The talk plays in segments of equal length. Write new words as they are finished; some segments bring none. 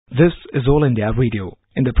This is All India Radio.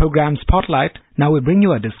 In the program Spotlight, now we bring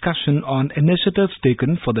you a discussion on initiatives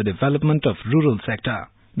taken for the development of rural sector.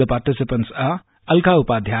 The participants are Alka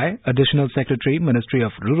Upadhyay, Additional Secretary, Ministry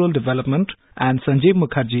of Rural Development, and Sanjeeb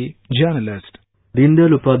Mukherjee, journalist.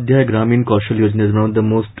 Dindayal Upadhyay Gramin Kaushal Yojana is one of the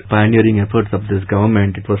most pioneering efforts of this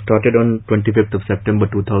government. It was started on 25th of September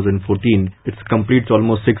 2014. It completes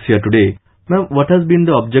almost 6 years today. Ma'am, what has been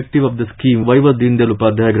the objective of the scheme? Why was Dindayal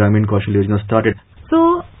Upadhyay Gramin Kaushal Yojana started?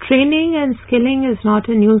 So, training and skilling is not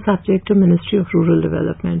a new subject to Ministry of Rural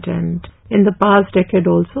Development, and in the past decade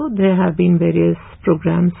also there have been various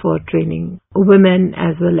programs for training women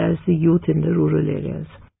as well as the youth in the rural areas.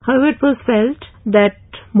 However, it was felt that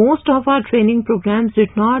most of our training programs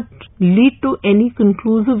did not lead to any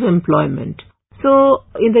conclusive employment. So,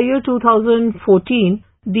 in the year 2014,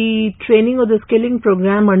 the training or the skilling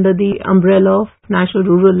program under the umbrella of National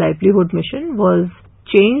Rural Livelihood Mission was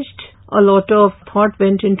changed. A lot of thought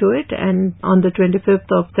went into it, and on the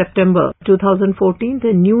 25th of September 2014,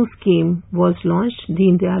 the new scheme was launched,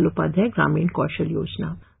 Dindayal Upadhyay Gramin Kaushal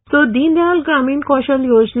Yojana. So, Dindayal Gramin Kaushal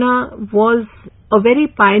Yojana was a very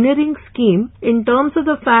pioneering scheme in terms of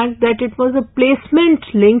the fact that it was a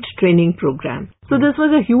placement-linked training program. So, this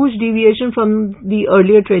was a huge deviation from the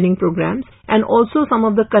earlier training programs and also some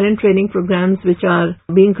of the current training programs which are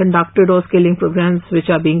being conducted or skilling programs which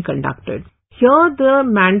are being conducted. Here the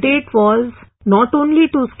mandate was not only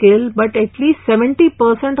to skill, but at least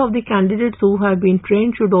 70% of the candidates who have been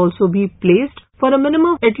trained should also be placed for a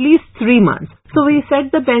minimum of at least 3 months. So we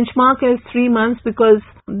set the benchmark as 3 months because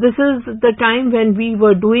this is the time when we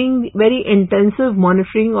were doing very intensive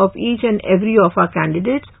monitoring of each and every of our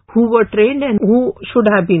candidates who were trained and who should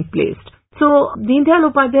have been placed. So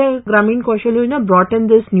Dindayal Upadhyay Gramin Kaushal Yojana brought in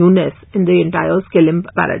this newness in the entire skilling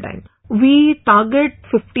paradigm. We target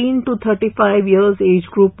 15 to 35 years age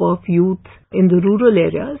group of youth in the rural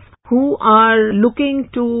areas who are looking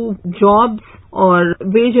to jobs or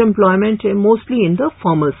wage employment mostly in the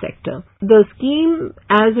formal sector. The scheme,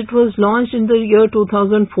 as it was launched in the year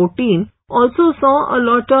 2014, also saw a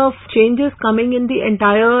lot of changes coming in the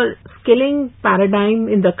entire skilling paradigm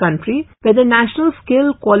in the country, where the National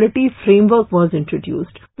Skill Quality Framework was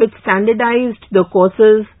introduced, which standardized the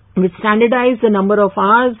courses, which standardized the number of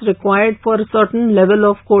hours required for a certain level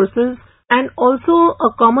of courses, and also a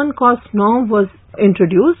common cost norm was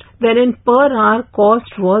introduced wherein per hour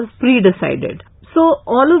cost was pre-decided. So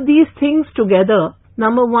all of these things together,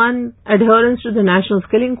 number one, adherence to the National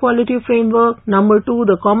Skilling Quality Framework, number two,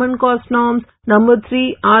 the common cost norms, number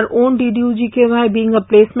three, our own DDU-GKY being a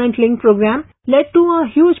placement link program, led to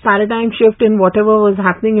a huge paradigm shift in whatever was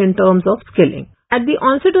happening in terms of skilling. At the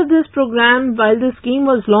onset of this program, while the scheme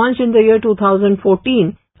was launched in the year 2014,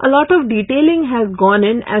 a lot of detailing has gone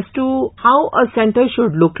in as to how a center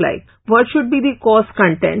should look like. What should be the course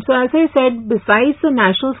content? So as I said, besides the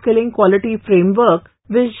National Skilling Quality Framework,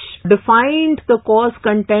 which defined the course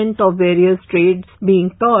content of various trades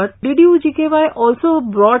being taught, DDU-GKY also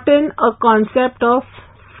brought in a concept of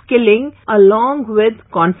skilling along with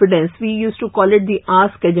confidence. We used to call it the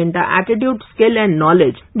ASK agenda: attitude, skill and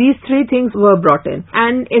knowledge. These three things were brought in.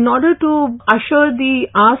 And in order to usher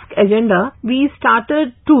the ASK agenda, we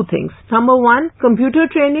started two things. Number one,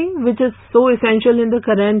 computer training, which is so essential in the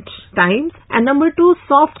current times. And number two,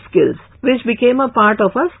 soft skills, which became a part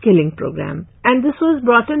of our skilling program. And this was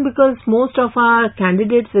brought in because most of our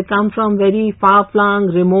candidates, they come from very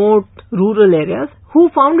far-flung, remote, rural areas who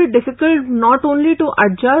found it difficult not only to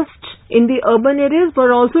adjust in the urban areas but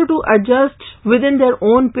also to adjust within their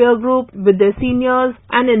own peer group, with their seniors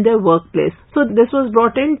and in their workplace. So this was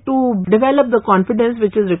brought in to develop the confidence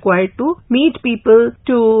which is required to meet people,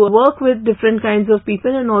 to work with different kinds of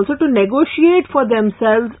people and also to negotiate for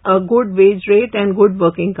themselves a good wage rate and good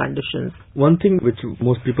working conditions. One thing which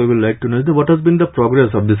most people will like to know is what has been the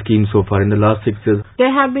progress of the scheme so far in the last 6 years?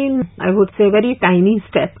 There have been, I would say, very tiny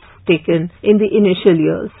steps taken in the initial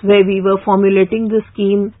years where we were formulating the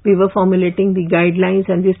scheme, we were formulating the guidelines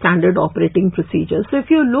and the standard operating procedures. So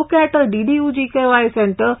if you look at a DDU-GKY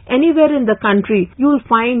center anywhere in the country, you will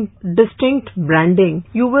find distinct branding.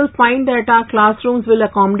 You will find that our classrooms will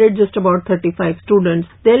accommodate just about 35 students.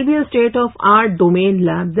 There will be a state-of-art domain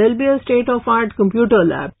lab. There will be a state-of-art computer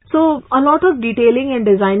lab. So a lot of detailing and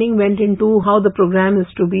designing went into how the program is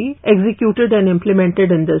to be executed and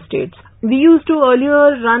implemented in the states. We used to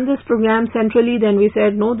earlier run this program centrally, then we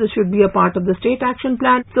said no, this should be a part of the state action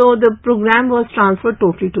plan. So the program was transferred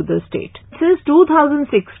totally to the state. Since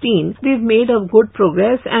 2016, we've made a good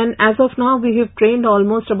progress, and as of now, we have trained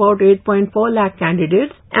almost about 8.4 lakh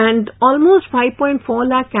candidates, and almost 5.4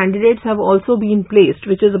 lakh candidates have also been placed,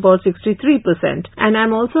 which is about 63%. And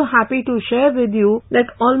I'm also happy to share with you that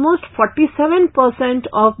almost 47%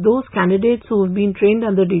 of those candidates who have been trained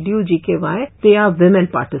under DDU-GKY, they are women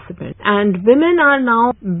participants. And women are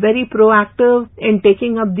now very proactive in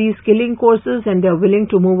taking up these skilling courses, and they're willing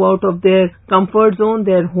to move out of their comfort zone,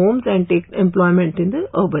 their homes, and take employment in the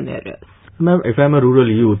urban areas. Ma'am, if I'm a rural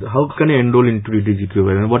youth, how can I enroll into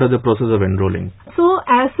DDU-GKY, and what are the process of enrolling? So,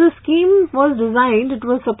 as the scheme was designed, it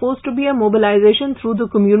was supposed to be a mobilization through the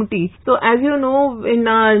community. So, as you know, in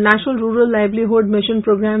our National Rural Livelihood Mission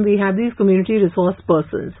program, we have these community resource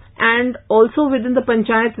persons. And also within the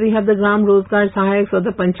panchayats, we have the Gram Rozgar Sahayaks or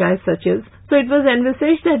the panchayat sachivs. So it was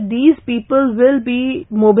envisaged that these people will be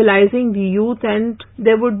mobilizing the youth, and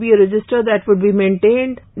there would be a register that would be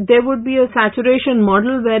maintained. There would be a saturation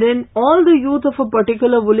model wherein all the youth of a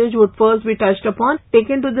particular village would first be touched upon,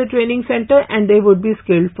 taken to the training center, and they would be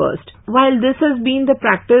skilled first. While this has been the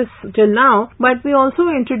practice till now, but we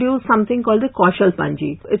also introduced something called the Kaushal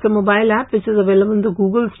Panji. It's a mobile app which is available in the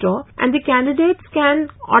Google Store, and the candidates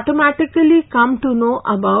can automatically come to know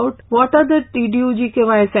about what are the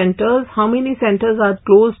DDU-GKY centers, how many centers are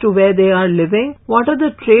close to where they are living, what are the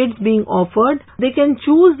trades being offered. They can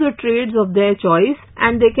choose the trades of their choice,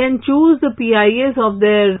 and they can choose the PIAs of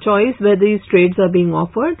their choice where these trades are being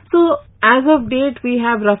offered. So, as of date, we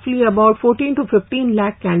have roughly about 14 to 15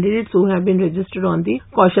 lakh candidates who have been registered on the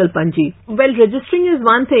Kaushal Panji. Well, registering is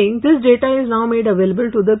one thing. This data is now made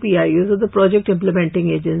available to the PIAs or the project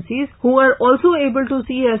implementing agencies, who are also able to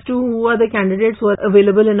see as to who are the candidates who are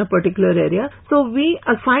available in a particular area. So we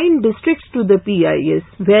assign districts to the PIAs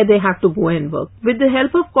where they have to go and work. With the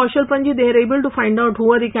help of Kaushal Panji, they are able to find out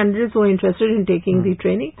who are the candidates who are interested in taking the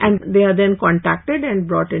training, and they are then contacted and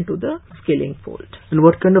brought into the skilling fold. And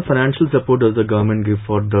what kind of financial support does the government give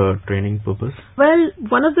for the training purpose? Well,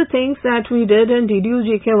 one of the things that we did in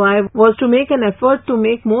DDU-GKY was to make an effort to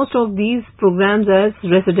make most of these programs as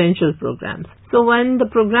residential programs. So when the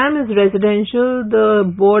program is residential, the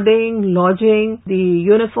boarding, lodging, the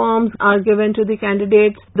uniforms are given to the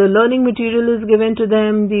candidates, the learning material is given to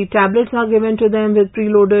them, the tablets are given to them with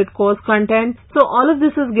preloaded course content. So all of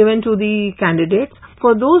this is given to the candidates.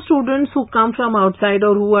 For those students who come from outside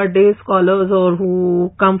or who are day scholars or who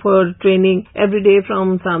come for training every day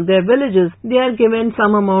from their villages, they are given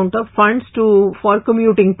some amount of funds for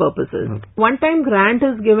commuting purposes. One-time grant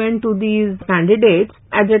is given to these candidates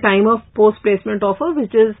at the time of post-placement offer,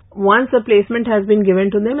 which is once the placement has been given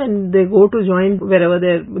to them and they go to join wherever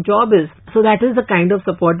their job is. So that is the kind of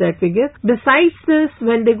support that we give. Besides this,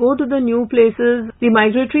 when they go to the new places, the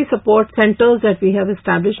migratory support centers that we have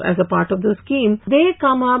established as a part of the scheme, they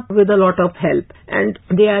come up with a lot of help, and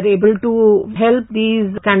they are able to help these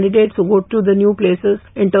candidates who go to the new places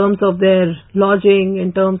in terms of their lodging,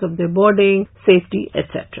 in terms of their boarding, safety,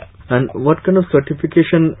 etc. And what kind of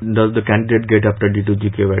certification does the candidate get after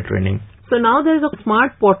DDU-GKY training? So now there is a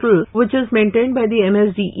smart portal which is maintained by the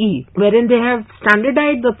MSDE, wherein they have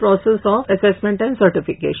standardized the process of assessment and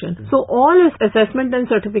certification. So all assessment and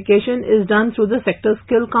certification is done through the sector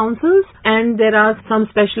skill councils, and there are some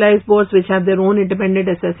specialized boards which have their own independent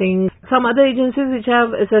assessing. Some other agencies which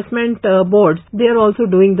have assessment boards, they are also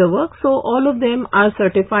doing the work. So all of them are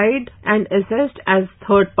certified and assessed as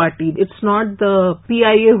third party. It's not the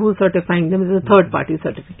PIA who's certifying them, it's a third party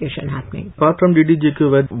certification happening. Apart from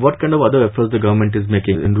DDU-GKY, what kind of other efforts the government is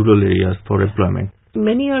making in rural areas for employment?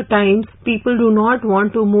 Many a times, people do not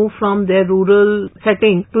want to move from their rural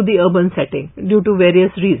setting to the urban setting due to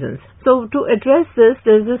various reasons. So to address this,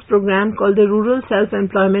 there is this program called the Rural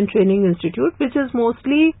Self-Employment Training Institute, which is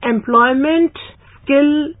mostly employment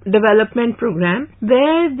skill development program,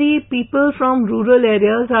 where the people from rural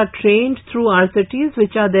areas are trained through RCTs,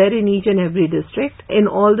 which are there in each and every district in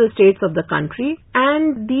all the states of the country.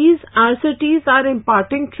 And these RCTs are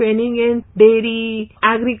imparting training in dairy,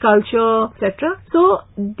 agriculture, etc. So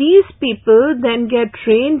these people then get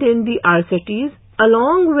trained in the RCTs.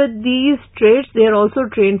 Along with these trades, they are also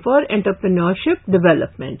trained for entrepreneurship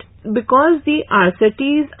development. Because the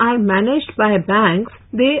RCTs are managed by banks,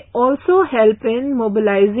 they also help in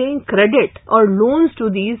mobilizing credit or loans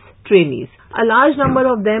to these trainees. A large number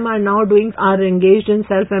of them are engaged in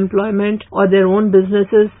self-employment or their own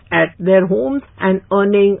businesses at their homes and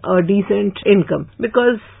earning a decent income.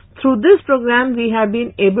 Because through this program, we have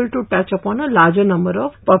been able to touch upon a larger number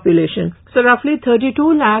of population. So roughly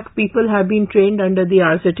 32 lakh people have been trained under the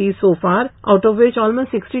RCT so far, out of which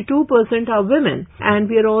almost 62% are women. And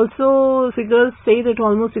we are also, figures say that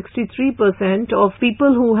almost 63% of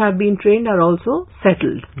people who have been trained are also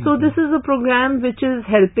settled. So this is a program which is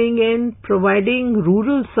helping in providing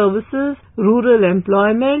rural services, rural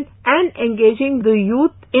employment, and engaging the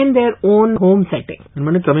youth in their own home setting. And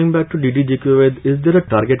when coming back to DDGQA, is there a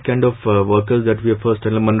target kind of workers that we are first,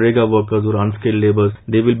 Manrega workers or unskilled laborers,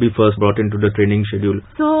 they will be first brought into the training schedule?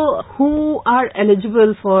 So, who are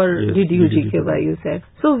eligible for DDGQA, you said?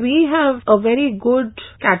 So, we have a very good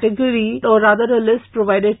category, or rather a list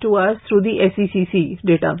provided to us through the SECC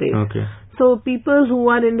database. Okay. So, people who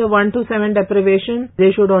are in the 1 to 7 deprivation,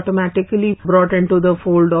 they should automatically be brought into the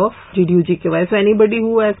fold of DDGQA. So, anybody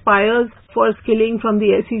who aspires for skilling from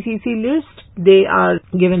the SECC list, they are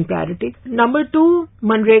given priority. Number 2,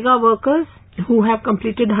 Manrega workers who have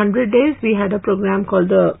completed 100 days. We had a program called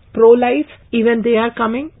the Pro Life. Even they are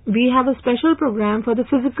coming. We have a special program for the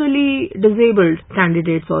physically disabled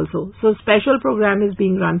candidates also. So special program is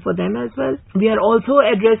being run for them as well. We are also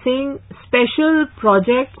addressing special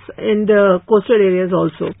projects in the coastal areas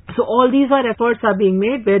also. So all these are efforts are being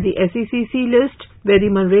made where the SECC list, where the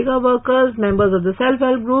Manrega workers, members of the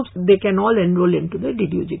self-help groups, they can all enroll into the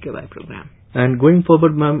DDGQA program. And going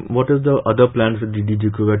forward, ma'am, what is the other plans with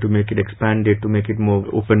DDGQA to make it expanded, to make it more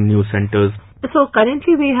open new centers? So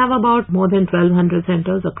currently we have about more than 1,200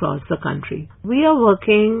 centers across the country. We are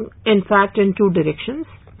working, in fact, in 2 directions.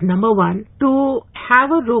 Number 1, to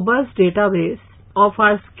have a robust database of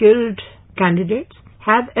our skilled candidates,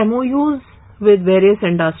 have MOUs with various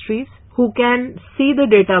industries who can see the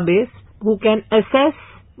database, who can assess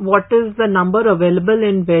what is the number available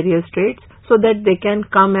in various trades, so that they can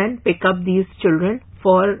come and pick up these children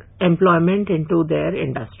for employment into their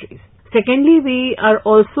industries. Secondly, we are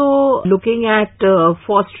also looking at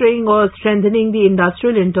fostering or strengthening the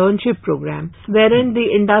industrial internship program, wherein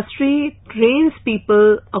the industry trains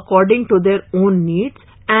people according to their own needs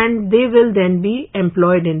and they will then be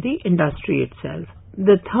employed in the industry itself.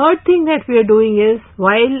 The third thing that we are doing is,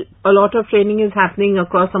 while a lot of training is happening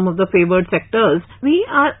across some of the favored sectors, we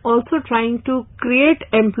are also trying to create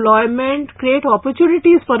employment, create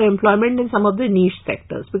opportunities for employment in some of the niche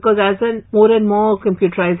sectors. Because as more and more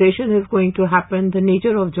computerization is going to happen, the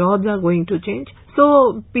nature of jobs are going to change.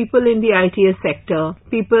 So people in the ITS sector,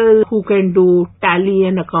 people who can do tally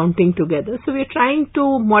and accounting together. So we're trying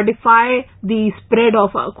to modify the spread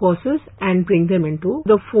of our courses and bring them into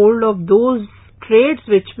the fold of those trades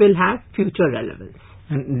which will have future relevance.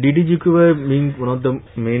 And DDGQA being one of the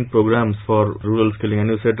main programs for rural skilling, and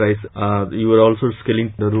you said, right, you are also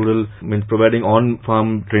skilling the rural, means providing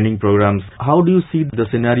on-farm training programs. How do you see the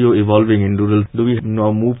scenario evolving in rural? Do we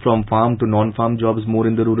now move from farm to non-farm jobs more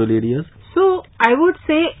in the rural areas? So, I would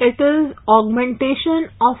say it is augmentation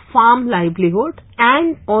of farm livelihood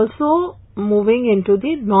and also moving into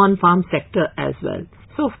the non-farm sector as well.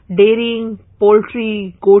 So, dairying,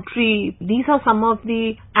 poultry, goatry, these are some of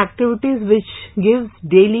the activities which gives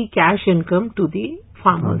daily cash income to the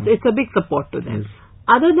farmers. It's a big support to them. Yes.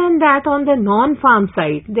 Other than that, on the non-farm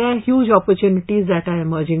side, there are huge opportunities that are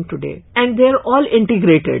emerging today. And they're all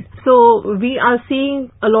integrated. So, we are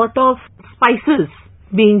seeing a lot of spices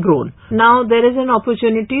being grown. Now, there is an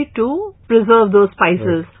opportunity to preserve those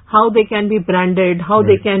spices. Right. How they can be branded, how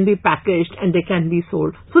they can be packaged, and they can be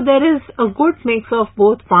sold. So there is a good mix of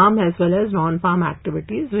both farm as well as non-farm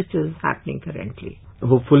activities which is happening currently.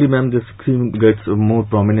 Hopefully, ma'am, this scheme gets more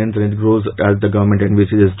prominent and it grows as the government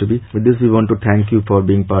envisages to be. With this, we want to thank you for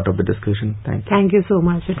being part of the discussion. Thank you. Thank you so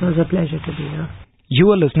much. It was a pleasure to be here.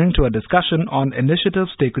 You are listening to a discussion on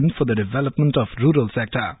initiatives taken for the development of rural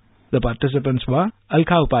sector. The participants were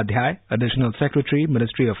Alka Upadhyay, Additional Secretary,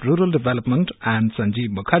 Ministry of Rural Development, and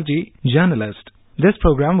Sanjeeb Mukherjee, journalist. This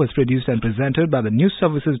program was produced and presented by the News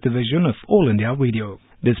Services Division of All India Radio.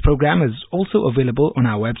 This program is also available on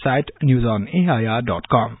our website,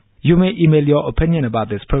 newsonair.com. You may email your opinion about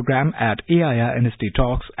this program at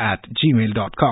airinstytalks@gmail.com.